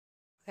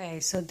Okay,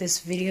 so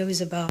this video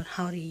is about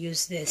how to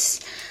use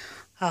this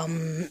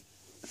Pana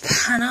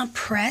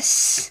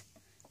press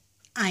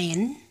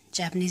iron,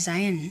 Japanese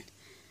iron,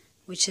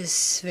 which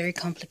is very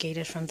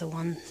complicated from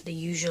the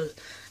usual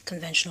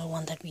conventional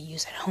one that we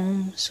use at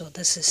home. So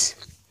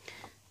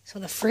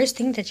the first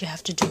thing that you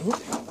have to do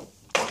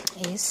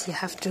is you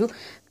have to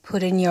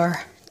put in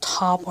your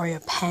top or your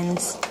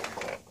pants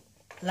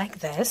like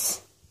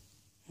this,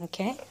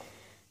 okay?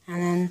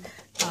 And then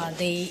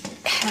they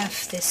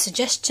have this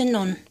suggestion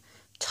on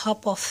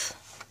top of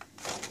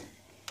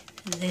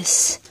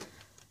this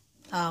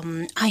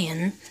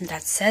iron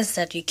that says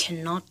that you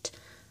cannot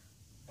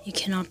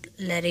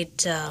let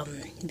it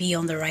be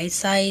on the right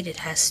side. It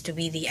has to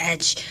be the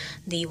edge,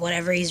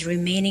 whatever is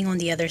remaining on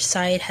the other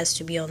side has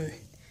to be on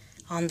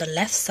the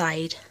left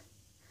side.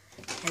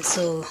 And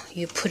so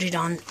you put it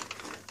on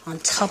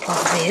top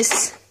of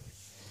this,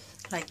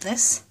 like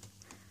this,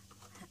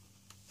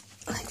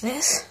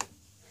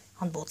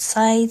 on both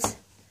sides,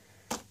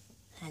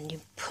 and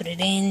you put it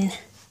in,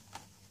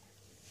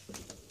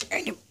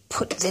 and you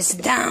put this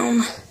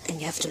down, and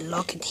you have to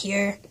lock it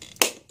here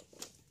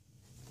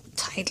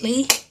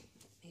tightly.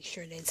 Make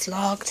sure that it's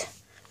locked.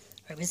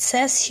 If it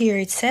says here,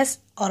 it says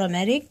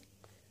automatic.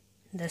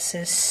 This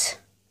is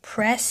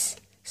press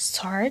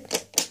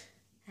start,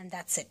 and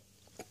that's it.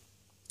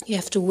 You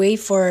have to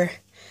wait for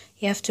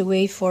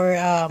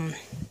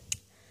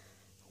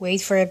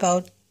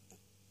about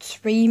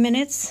 3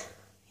 minutes.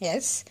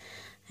 Yes,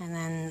 and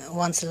then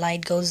once the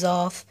light goes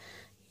off,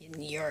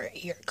 your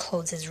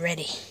clothes is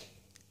ready.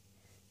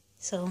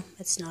 So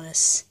it's not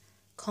as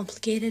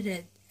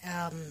complicated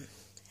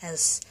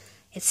as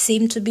it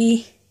seemed to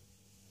be.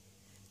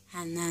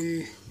 And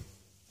then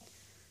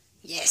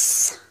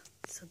yes,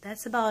 so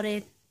that's about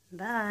it.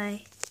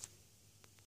 Bye.